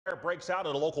Fire breaks out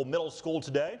at a local middle school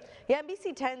today. Yeah,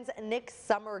 NBC 10's Nick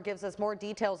Summer gives us more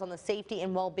details on the safety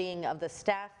and well-being of the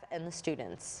staff and the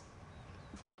students.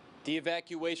 The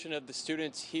evacuation of the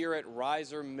students here at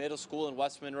Reiser Middle School in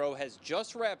West Monroe has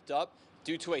just wrapped up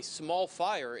due to a small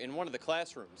fire in one of the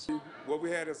classrooms. What we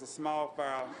had is a small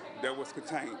fire that was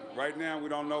contained. Right now, we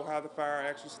don't know how the fire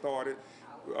actually started.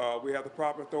 We have the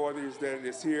proper authorities that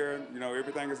is here. You know,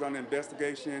 everything is under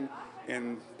investigation,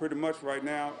 and pretty much right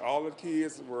now, all the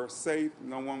kids were safe.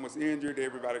 No one was injured.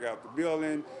 Everybody got out the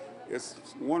building. It's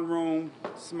one room,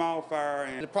 small fire.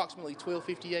 And at approximately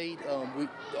 12:58,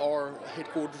 our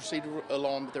headquarters received an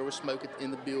alarm that there was smoke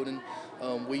in the building.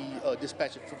 We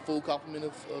dispatched a full complement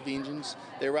of engines.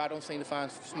 They arrived on scene to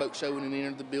find smoke showing and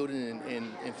entered the building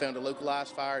and found a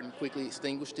localized fire and quickly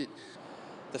extinguished it.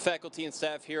 The faculty and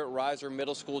staff here at Reiser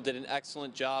Middle School did an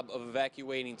excellent job of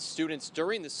evacuating students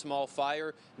during the small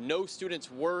fire. No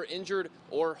students were injured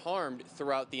or harmed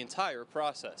throughout the entire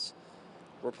process.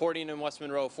 Reporting in West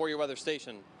Monroe for your weather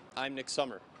station, I'm Nick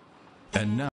Summer. And now